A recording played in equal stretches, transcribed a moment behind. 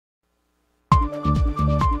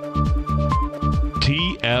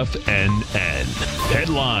TFNN.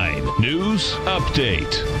 Headline News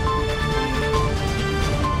Update.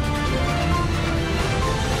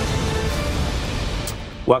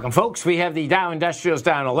 Welcome, folks. We have the Dow Industrials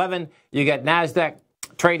down 11. You got NASDAQ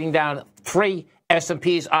trading down 3.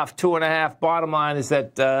 S&P's off 2.5. Bottom line is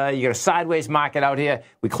that you got a sideways market out here.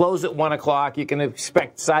 We close at 1 o'clock. You can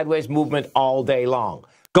expect sideways movement all day long.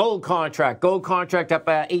 Gold contract up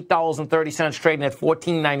 $8.30, trading at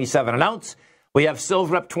 $14.97 an ounce. We have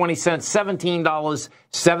silver up 20 cents,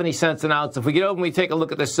 $17.70 an ounce. If we get over and we take a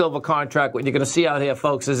look at the silver contract, what you're going to see out here,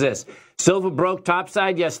 folks, is this. Silver broke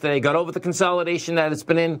topside yesterday, got over the consolidation that it's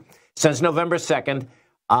been in since November 2nd.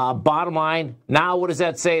 Bottom line, now what does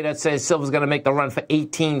that say? That says silver's going to make the run for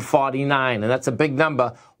 $18.49, and that's a big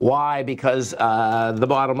number. Why? Because the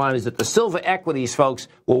bottom line is that the silver equities, folks,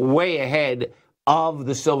 were way ahead of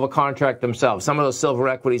the silver contract themselves. Some of those silver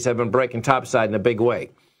equities have been breaking topside in a big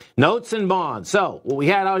way. Notes and bonds. So what we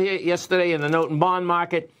had out here yesterday in the note and bond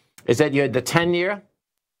market is that you had the 10-year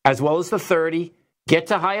as well as the 30 get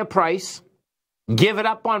to higher price, give it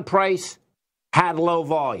up on price, had low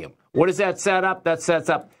volume. What does that set up? That sets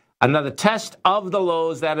up another test of the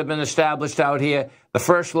lows that have been established out here. The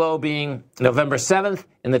first low being November 7th.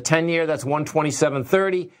 In the 10-year, that's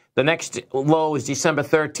 127.30. The next low is December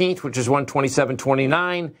 13th, which is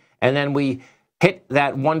 127.29. And then we hit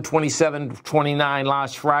that 127.29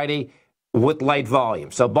 last Friday with light volume.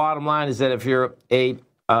 So bottom line is that if you're a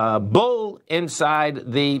bull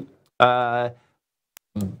inside the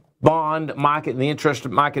bond market and the interest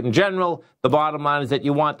market in general, the bottom line is that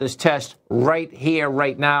you want this test right here,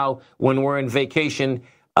 right now, when we're in vacation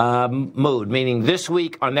mood, meaning this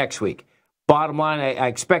week or next week. Bottom line, I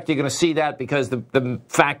expect you're going to see that because the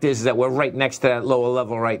fact is that we're right next to that lower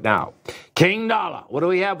level right now. King dollar. What do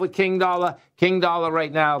we have with King dollar? King dollar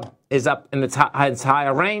right now is up in its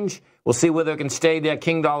higher range. We'll see whether it can stay there.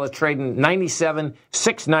 King dollar trading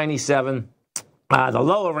 97.697. The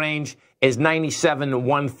lower range is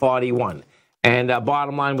 97.141. And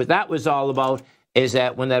bottom line, what that was all about is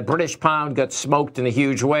that when that British pound got smoked in a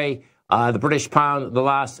huge way, the British pound the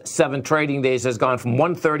last 7 trading days has gone from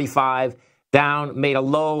 135 down, made a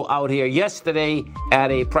low out here yesterday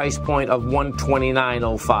at a price point of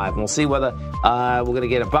 129.05. And we'll see whether we're going to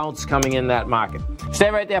get a bounce coming in that market. Stay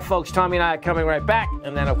right there, folks. Tommy and I are coming right back.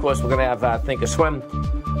 And then, of course, we're going to have Think or Swim,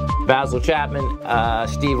 Basil Chapman,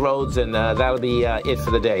 Steve Rhodes, and that'll be it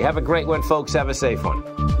for the day. Have a great one, folks. Have a safe one.